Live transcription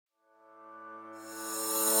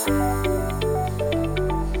Hi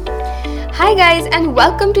guys, and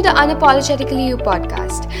welcome to the Unapologetically You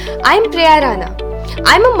podcast. I'm Priya Rana.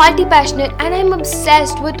 I'm a multi-passionate and I'm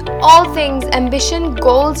obsessed with all things ambition,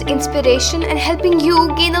 goals, inspiration, and helping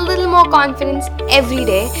you gain a little more confidence every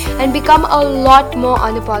day and become a lot more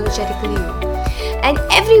unapologetically you. And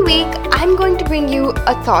every week, I'm going to bring you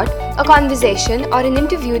a thought, a conversation, or an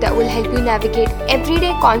interview that will help you navigate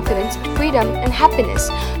everyday confidence, freedom, and happiness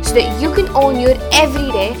so that you can own your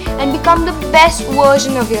everyday and become the best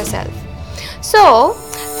version of yourself. So,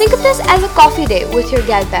 think of this as a coffee day with your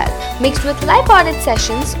gal pal, mixed with light-hearted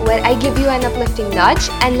sessions where I give you an uplifting nudge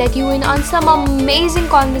and let you in on some amazing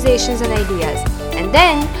conversations and ideas. And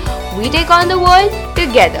then, we take on the world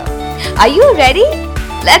together. Are you ready?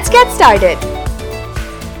 Let's get started.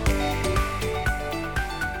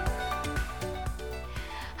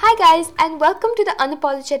 Hi guys, and welcome to the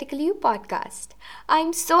Unapologetically You podcast.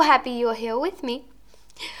 I'm so happy you're here with me.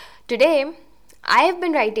 Today, I have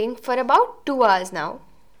been writing for about 2 hours now,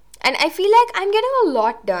 and I feel like I'm getting a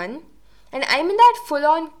lot done, and I'm in that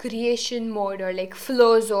full-on creation mode or like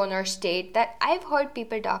flow zone or state that I've heard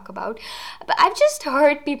people talk about. But I've just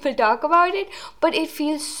heard people talk about it, but it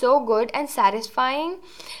feels so good and satisfying,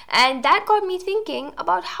 and that got me thinking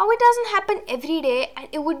about how it doesn't happen every day, and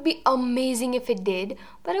it would be amazing if it did,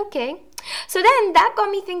 but okay. So then that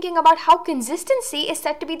got me thinking about how consistency is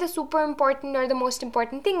said to be the super important or the most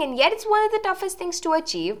important thing, and yet it's one of the toughest things to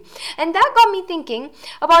achieve. And that got me thinking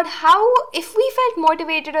about how if we felt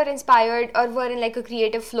motivated or inspired or were in like a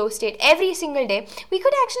creative flow state every single day, we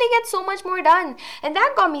could actually get so much more done. And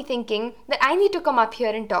that got me thinking that I need to come up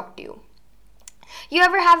here and talk to you. You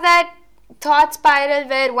ever have that thought spiral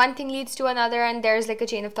where one thing leads to another and there's like a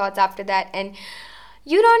chain of thoughts after that, and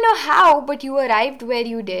you don't know how, but you arrived where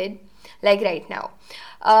you did? Like right now.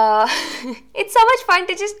 It's so much fun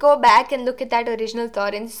to just go back and look at that original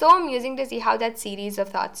thought, and so amusing to see how that series of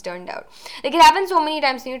thoughts turned out. Like it happens so many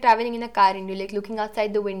times when you're traveling in a car and you're like looking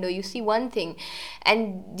outside the window, you see one thing,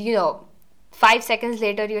 and 5 seconds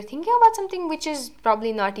later you're thinking about something which is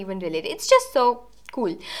probably not even related. It's just so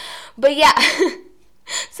cool. But yeah,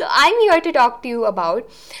 so I'm here to talk to you about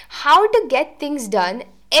how to get things done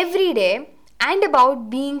every day and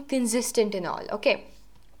about being consistent and all, okay?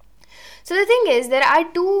 So the thing is, there are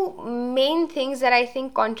two main things that I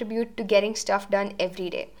think contribute to getting stuff done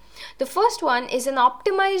every day. The first one is an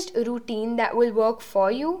optimized routine that will work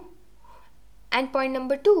for you. And point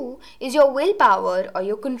number two is your willpower or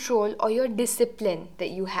your control or your discipline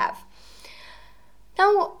that you have.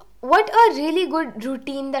 Now, what a really good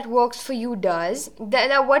routine that works for you does,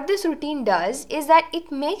 what this routine does is that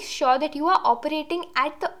it makes sure that you are operating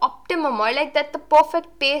at the optimum or like that the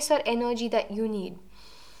perfect pace or energy that you need.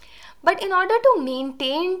 But in order to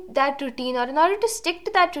maintain that routine or in order to stick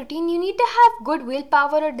to that routine, you need to have good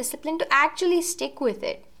willpower or discipline to actually stick with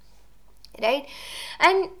it, right?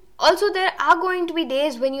 And also there are going to be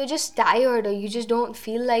days when you're just tired or you just don't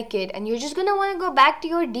feel like it, and you're just going to want to go back to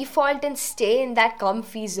your default and stay in that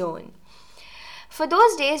comfy zone. For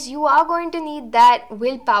those days, you are going to need that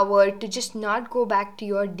willpower to just not go back to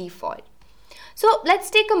your default. So let's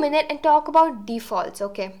take a minute and talk about defaults,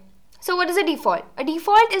 okay? So what is a default? A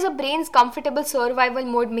default is a brain's comfortable survival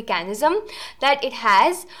mode mechanism that it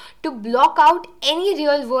has to block out any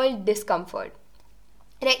real world discomfort.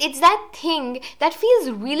 Right? It's that thing that feels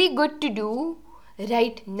really good to do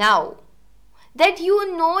right now, that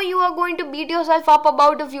you know you are going to beat yourself up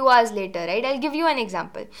about a few hours later, right? I'll give you an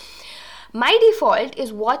example. My default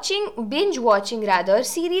is binge watching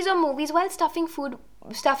series or movies while stuffing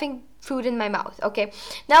food in my mouth, okay?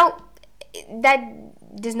 Now, that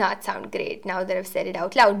does not sound great now that I've said it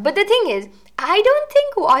out loud. But the thing is, I don't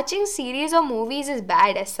think watching series or movies is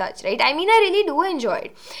bad as such, right? I mean, I really do enjoy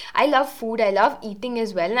it. I love food, I love eating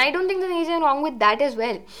as well, and I don't think there's anything wrong with that as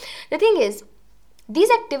well. The thing is, these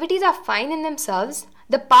activities are fine in themselves.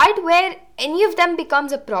 The part where any of them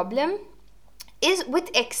becomes a problem is with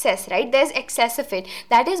excess, right? There's excess of it.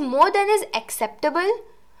 That is more than is acceptable,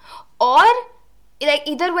 or like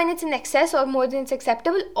either when it's in excess or more than it's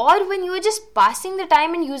acceptable, or when you are just passing the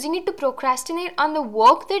time and using it to procrastinate on the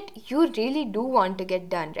work that you really do want to get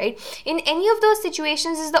done, right? In any of those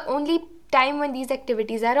situations is the only time when these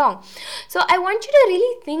activities are wrong. So I want you to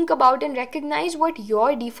really think about and recognize what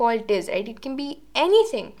your default is, right? It can be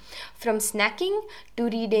anything from snacking to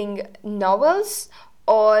reading novels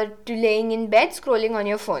or to laying in bed scrolling on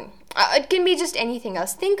your phone. It can be just anything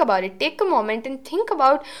else. Think about it. Take a moment and think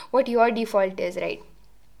about what your default is, right?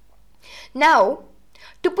 Now,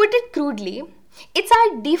 to put it crudely, it's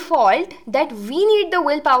our default that we need the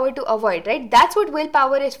willpower to avoid, right? That's what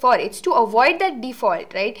willpower is for. It's to avoid that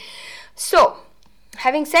default, right? So,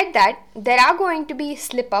 having said that, there are going to be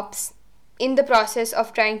slip-ups in the process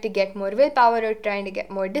of trying to get more willpower or trying to get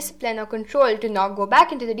more discipline or control to not go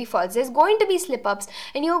back into the defaults. There's going to be slip-ups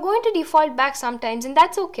and you're going to default back sometimes, and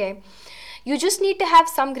that's okay. You just need to have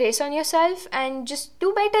some grace on yourself and just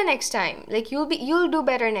do better next time. Like you'll do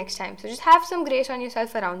better next time. So just have some grace on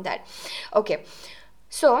yourself around that. Okay.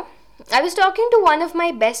 So I was talking to one of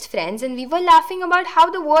my best friends and we were laughing about how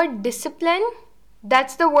the word discipline,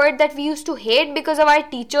 that's the word that we used to hate because of our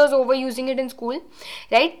teachers overusing it in school,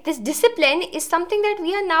 right? This discipline is something that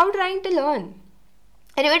we are now trying to learn.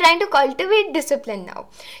 And we're trying to cultivate discipline now.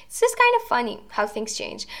 It's just kind of funny how things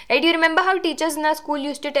change, right? You remember how teachers in our school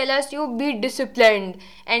used to tell us, you be disciplined.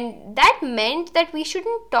 And that meant that we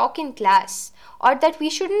shouldn't talk in class, or that we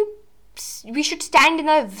should stand in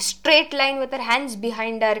a straight line with our hands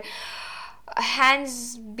behind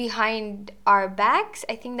our backs.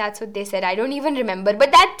 I think that's what they said. I don't even remember.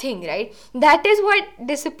 But that thing, right? That is what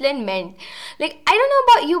discipline meant. Like, I don't know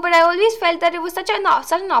about you, but I always felt that it was such an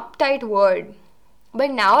uptight word. But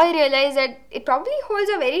now I realize that it probably holds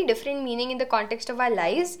a very different meaning in the context of our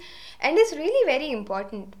lives and is really very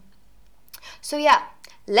important. So yeah,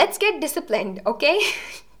 let's get disciplined, okay?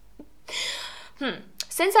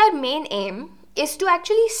 Since our main aim is to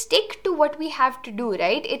actually stick to what we have to do,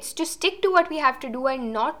 right? It's to stick to what we have to do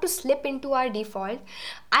and not to slip into our default.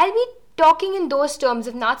 I'll be talking in those terms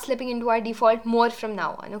of not slipping into our default more from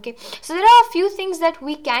now on, okay? So there are a few things that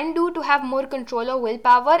we can do to have more control or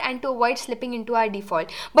willpower and to avoid slipping into our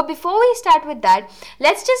default. But before we start with that,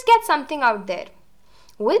 let's just get something out there.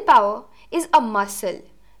 Willpower is a muscle.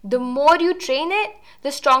 The more you train it,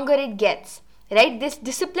 the stronger it gets, right? This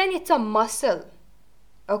discipline, it's a muscle,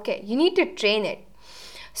 okay? You need to train it.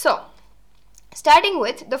 So, starting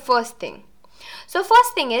with the first thing. So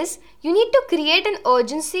first thing is, you need to create an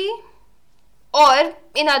urgency. Or,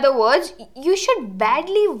 in other words, you should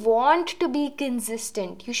badly want to be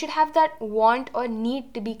consistent. You should have that want or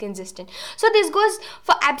need to be consistent. So this goes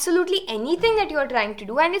for absolutely anything that you're trying to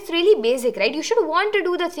do, and it's really basic, right? You should want to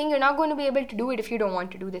do the thing. You're not going to be able to do it if you don't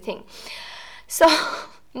want to do the thing. So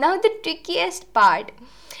now the trickiest part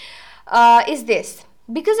is this.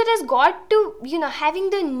 Because it has got to, having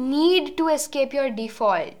the need to escape your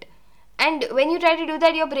default. And when you try to do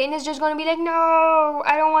that, your brain is just going to be like, no,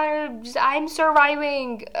 I don't want to, I'm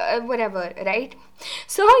surviving, whatever, right?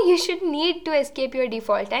 So you should need to escape your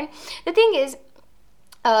default. And the thing is,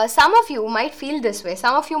 some of you might feel this way.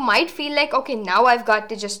 Some of you might feel like, okay, now I've got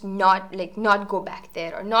to just not go back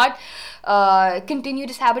there, or not continue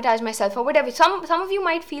to sabotage myself or whatever. Some of you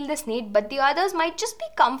might feel this need, but the others might just be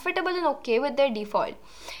comfortable and okay with their default,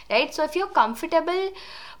 right? So if you're comfortable,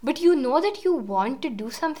 but you know that you want to do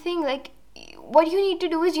something, like, what you need to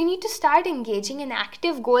do is you need to start engaging in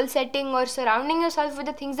active goal setting or surrounding yourself with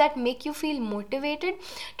the things that make you feel motivated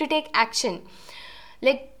to take action.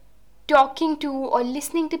 Like talking to or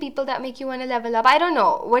listening to people that make you want to level up. I don't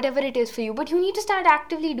know, whatever it is for you, but you need to start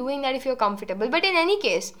actively doing that if you're comfortable. But in any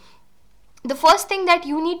case, the first thing that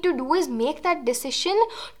you need to do is make that decision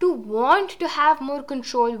to want to have more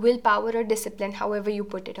control, willpower, or discipline, however you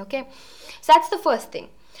put it, okay? So that's the first thing.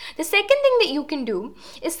 The second thing that you can do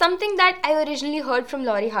is something that I originally heard from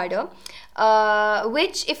Laurie Harder,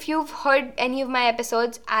 which, if you've heard any of my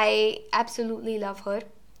episodes, I absolutely love her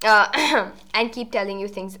and keep telling you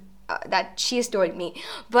things that she has told me.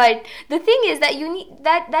 But the thing is that you need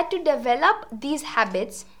that to develop these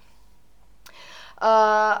habits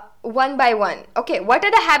one by one. Okay, what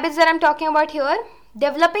are the habits that I'm talking about here?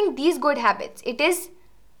 Developing these good habits. It is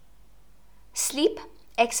sleep,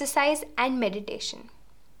 exercise, and meditation.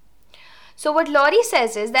 So what Laurie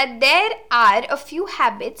says is that there are a few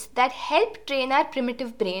habits that help train our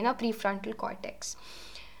primitive brain or prefrontal cortex.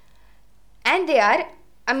 And they are,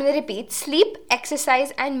 I'm going to repeat, sleep,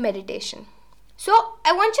 exercise, and meditation. So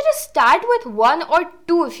I want you to start with one or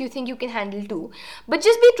two if you think you can handle two. But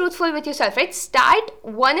just be truthful with yourself, right? Start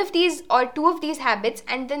one of these or two of these habits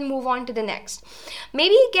and then move on to the next.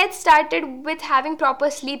 Maybe get started with having proper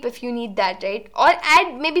sleep if you need that, right? Or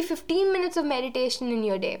add maybe 15 minutes of meditation in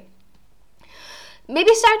your day.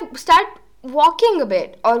 Maybe start walking a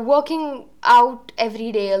bit or working out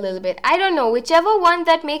every day a little bit. I don't know, whichever one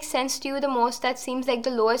that makes sense to you the most, that seems like the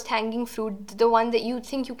lowest hanging fruit, the one that you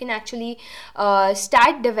think you can actually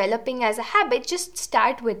start developing as a habit, just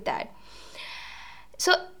start with that.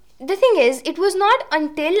 So the thing is, it was not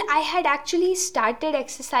until I had actually started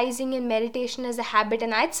exercising and meditation as a habit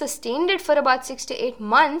and I had sustained it for about 6 to 8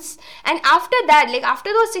 months, and after that,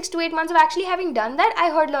 after those 6 to 8 months of actually having done that,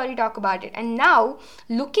 I heard Laurie talk about it. And now,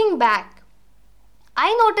 looking back,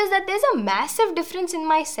 I notice that there's a massive difference in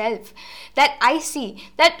myself that I see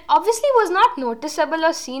that obviously was not noticeable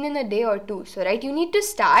or seen in a day or two. So, right, you need to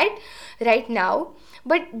start right now,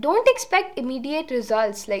 but don't expect immediate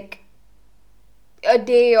results like a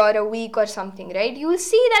day or a week or something, right? You'll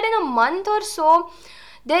see that in a month or so,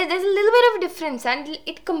 there's a little bit of difference, and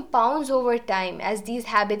it compounds over time as these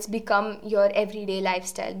habits become your everyday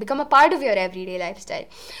lifestyle, become a part of your everyday lifestyle.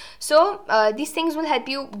 So these things will help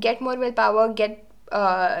you get more willpower,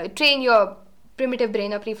 train your primitive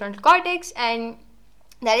brain or prefrontal cortex, and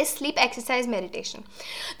that is sleep, exercise, meditation.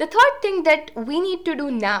 The third thing that we need to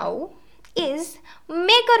do now is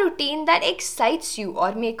make a routine that excites you,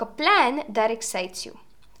 or make a plan that excites you.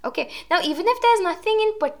 Okay, now even if there's nothing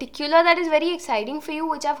in particular that is very exciting for you,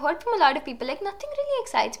 which I've heard from a lot of people, like nothing really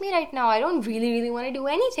excites me right now, I don't really want to do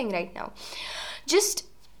anything right now. Just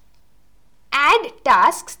add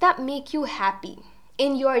tasks that make you happy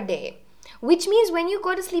in your day. Which means when you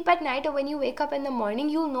go to sleep at night or when you wake up in the morning,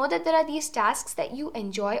 you'll know that there are these tasks that you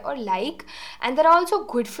enjoy or like, and that are also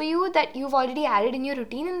good for you, that you've already added in your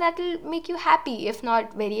routine, and that will make you happy, if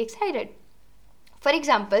not very excited. For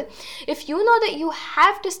example, if you know that you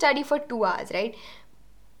have to study for 2 hours, right,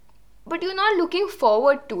 but you're not looking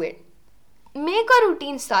forward to it, make a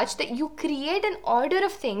routine such that you create an order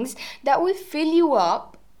of things that will fill you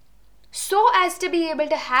up, so as to be able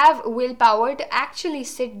to have willpower to actually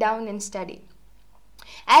sit down and study.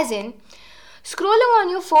 As in, scrolling on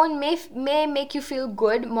your phone may make you feel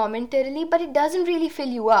good momentarily, but it doesn't really fill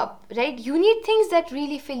you up, right? You need things that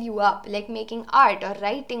really fill you up, like making art or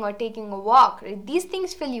writing or taking a walk, right? These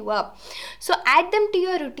things fill you up. So add them to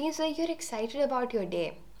your routine so that you're excited about your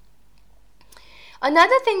day.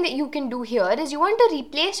 Another thing that you can do here is you want to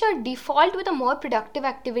replace your default with a more productive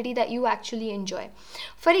activity that you actually enjoy.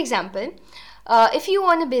 For example, if you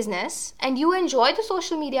own a business and you enjoy the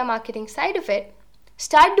social media marketing side of it,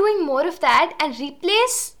 start doing more of that and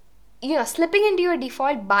replace, slipping into your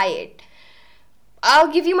default by it.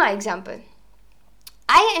 I'll give you my example.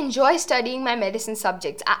 I enjoy studying my medicine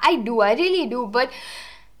subjects. I really do, but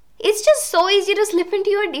it's just so easy to slip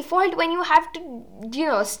into your default when you have to,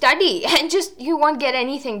 study, and just you won't get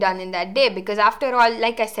anything done in that day, because after all,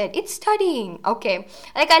 like I said, it's studying, okay?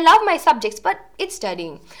 Like, I love my subjects, but it's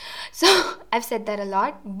studying. So I've said that a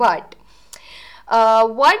lot, but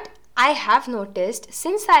what I have noticed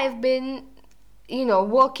since I've been,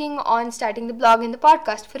 working on starting the blog and the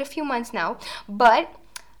podcast for a few months now, but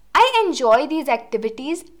I enjoy these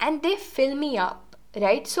activities and they fill me up.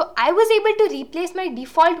 Right, so I was able to replace my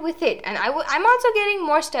default with it, and I'm also getting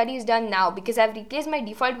more studies done now because I've replaced my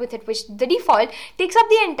default with it, which the default takes up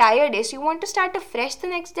the entire day. So you want to start afresh the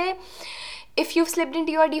next day if you've slipped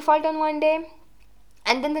into your default on one day,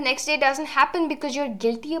 and then the next day doesn't happen because you're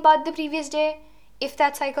guilty about the previous day, if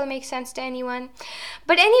that cycle makes sense to anyone.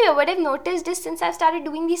 But anyway, what I've noticed is since I've started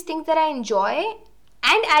doing these things that I enjoy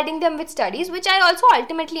and adding them with studies, which I also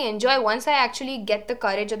ultimately enjoy once I actually get the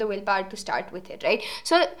courage or the willpower to start with it, right?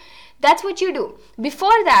 So that's what you do.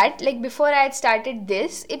 Before that, like before I had started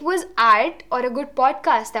this, it was art or a good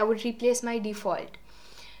podcast that would replace my default.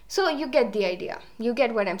 So you get the idea. You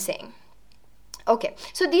get what I'm saying. Okay,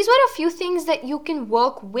 so these were a few things that you can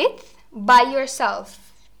work with by yourself.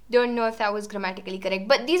 Don't know if that was grammatically correct,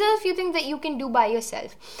 but these are a few things that you can do by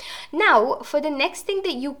yourself. Now, for the next thing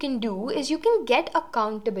that you can do is you can get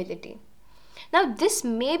accountability. Now, this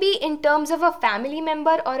may be in terms of a family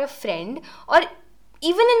member or a friend, or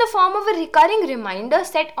even in the form of a recurring reminder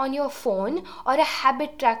set on your phone or a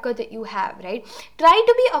habit tracker that you have, right? Try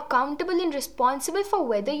to be accountable and responsible for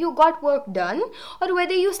whether you got work done or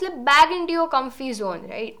whether you slip back into your comfy zone,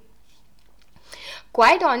 right?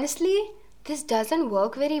 Quite honestly, this doesn't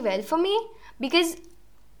work very well for me because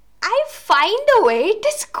I find a way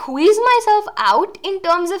to squeeze myself out in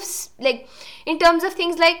terms of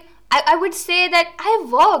things like I would say that I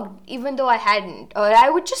worked even though I hadn't, or I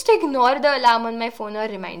would just ignore the alarm on my phone or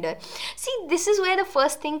reminder. See, this is where the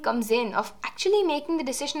first thing comes in of actually making the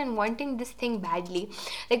decision and wanting this thing badly,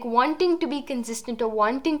 like wanting to be consistent or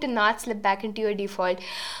wanting to not slip back into your default.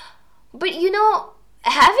 But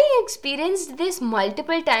having experienced this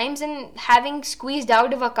multiple times and having squeezed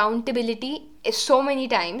out of accountability so many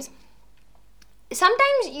times,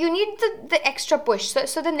 sometimes you need the extra push.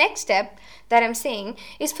 So the next step that I'm saying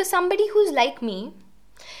is for somebody who's like me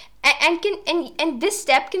and this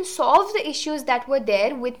step can solve the issues that were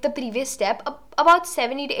there with the previous step about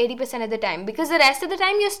 70 to 80% of the time, because the rest of the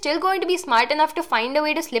time you're still going to be smart enough to find a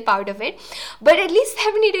way to slip out of it, but at least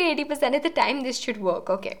 70 to 80% of the time this should work,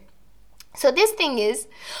 okay? So this thing is,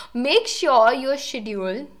 make sure your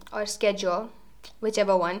schedule or schedule,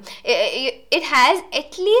 whichever one, it has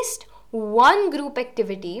at least one group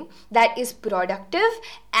activity that is productive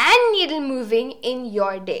and needle moving in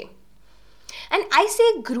your day. And I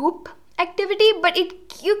say group activity, but it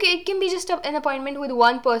can be just an appointment with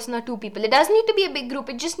one person or two people. It doesn't need to be a big group.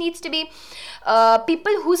 It just needs to be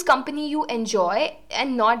people whose company you enjoy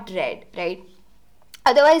and not dread, right?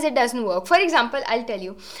 Otherwise it doesn't work. For example, I'll tell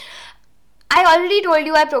you, I already told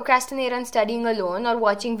you I procrastinate on studying alone or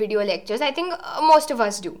watching video lectures. I think most of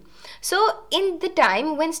us do. So in the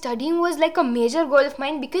time when studying was like a major goal of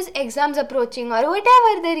mine, because exams approaching or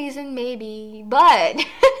whatever the reason may be, but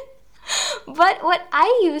what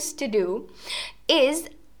I used to do is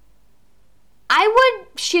I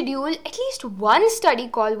would schedule at least one study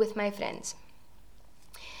call with my friends.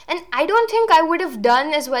 And I don't think I would have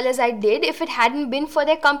done as well as I did if it hadn't been for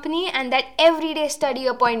their company and that everyday study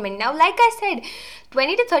appointment. Now, like I said,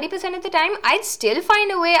 20 to 30% of the time, I'd still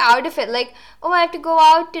find a way out of it. Like, oh, I have to go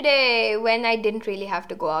out today, when I didn't really have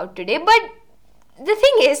to go out today. But the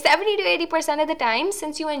thing is, 70 to 80% of the time,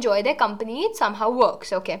 since you enjoy their company, it somehow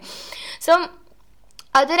works, okay? So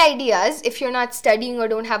other ideas, if you're not studying or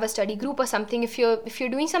don't have a study group or something, if you're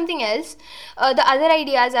doing something else, the other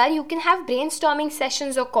ideas are you can have brainstorming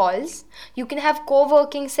sessions or calls, you can have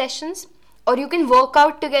co-working sessions, or you can work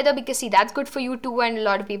out together, because see, that's good for you too, and a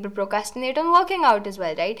lot of people procrastinate on working out as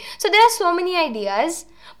well, right? So there are so many ideas,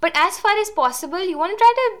 but as far as possible, you want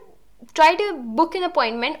to try to book an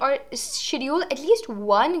appointment or schedule at least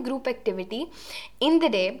one group activity in the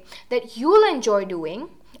day that you'll enjoy doing,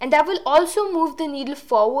 and that will also move the needle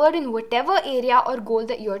forward in whatever area or goal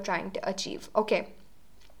that you're trying to achieve. Okay.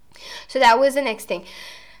 So that was the next thing.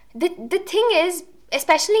 The thing is,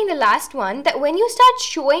 especially in the last one, that when you start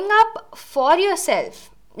showing up for yourself,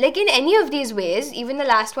 like in any of these ways, even the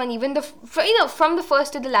last one, even from the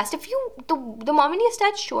first to the last, if you, the moment you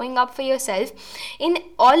start showing up for yourself in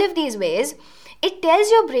all of these ways, it tells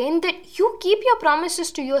your brain that you keep your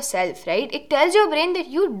promises to yourself, right? It tells your brain that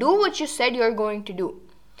you do what you said you're going to do.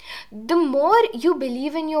 The more you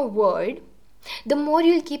believe in your word, the more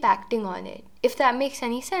you'll keep acting on it. If that makes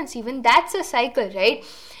any sense, even that's a cycle, right?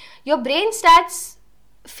 Your brain starts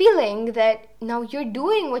feeling that now you're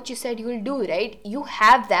doing what you said you'll do, right? You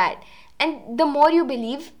have that. And the more you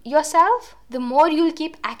believe yourself, the more you'll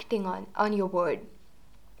keep acting on your word.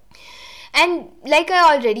 And like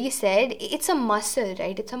I already said, it's a muscle,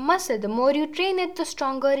 right? It's a muscle. The more you train it, the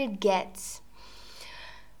stronger it gets.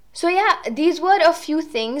 So yeah, these were a few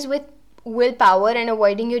things with willpower and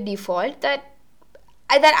avoiding your default that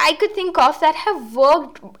I could think of that have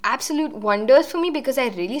worked absolute wonders for me, because I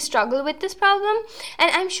really struggle with this problem,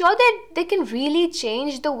 and I'm sure that they can really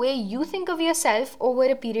change the way you think of yourself over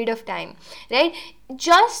a period of time, right?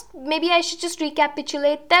 Maybe I should just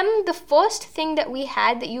recapitulate them. The first thing that we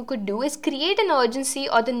had that you could do is create an urgency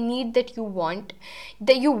or the need that you want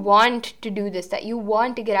to do this, that you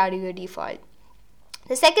want to get out of your default.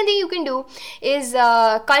 The second thing you can do is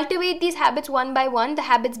cultivate these habits one by one, the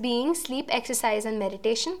habits being sleep, exercise, and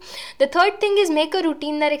meditation. The third thing is make a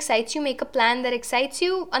routine that excites you, make a plan that excites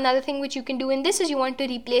you. Another thing which you can do in this is you want to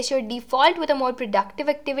replace your default with a more productive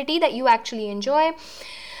activity that you actually enjoy.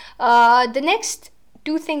 The next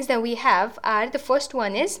two things that we have are, the first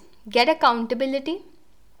one is get accountability.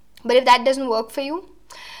 But if that doesn't work for you,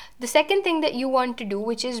 the second thing that you want to do,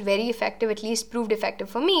 which is very effective, at least proved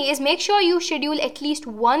effective for me, is make sure you schedule at least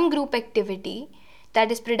one group activity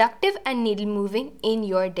that is productive and needle moving in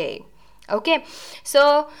your day. Okay,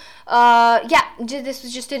 so this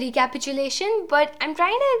was just a recapitulation, but I'm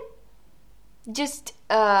trying to just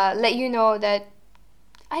let you know that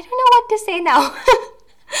I don't know what to say now.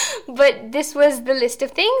 But this was the list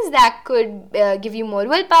of things that could give you more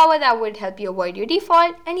willpower, that would help you avoid your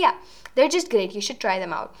default, and yeah, they're just great. You should try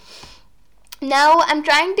them out. Now, I'm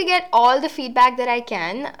trying to get all the feedback that I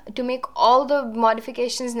can to make all the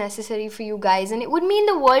modifications necessary for you guys, and it would mean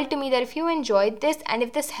the world to me that if you enjoyed this and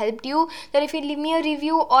if this helped you, that if you leave me a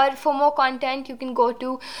review, or for more content, you can go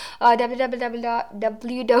to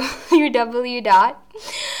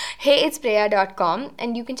www.heyitspreya.com,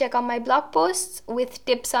 and you can check out my blog posts with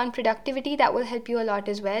tips on productivity. That will help you a lot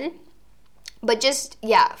as well. But just,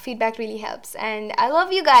 feedback really helps. And I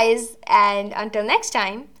love you guys. And until next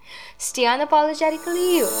time, stay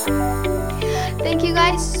unapologetically you. Thank you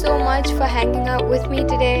guys so much for hanging out with me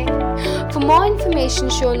today. For more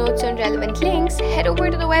information, show notes, and relevant links, head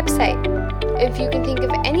over to the website. If you can think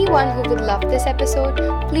of anyone who would love this episode,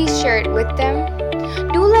 please share it with them.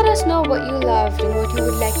 Do let us know what you loved and what you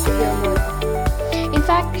would like to hear more of. In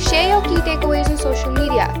fact, share your key takeaways on social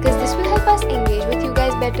media, because this will help us engage with you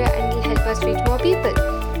guys better and will help us reach more people.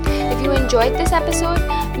 If you enjoyed this episode,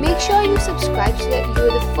 make sure you subscribe so that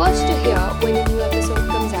you're the first to hear when a new episode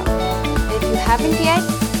comes out. haven't yet,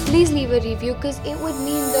 please leave a review because it would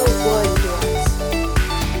mean the world to us.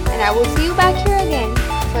 And I will see you back here again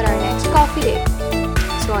for our next coffee date.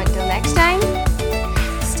 So until next time,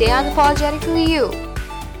 stay unapologetically you.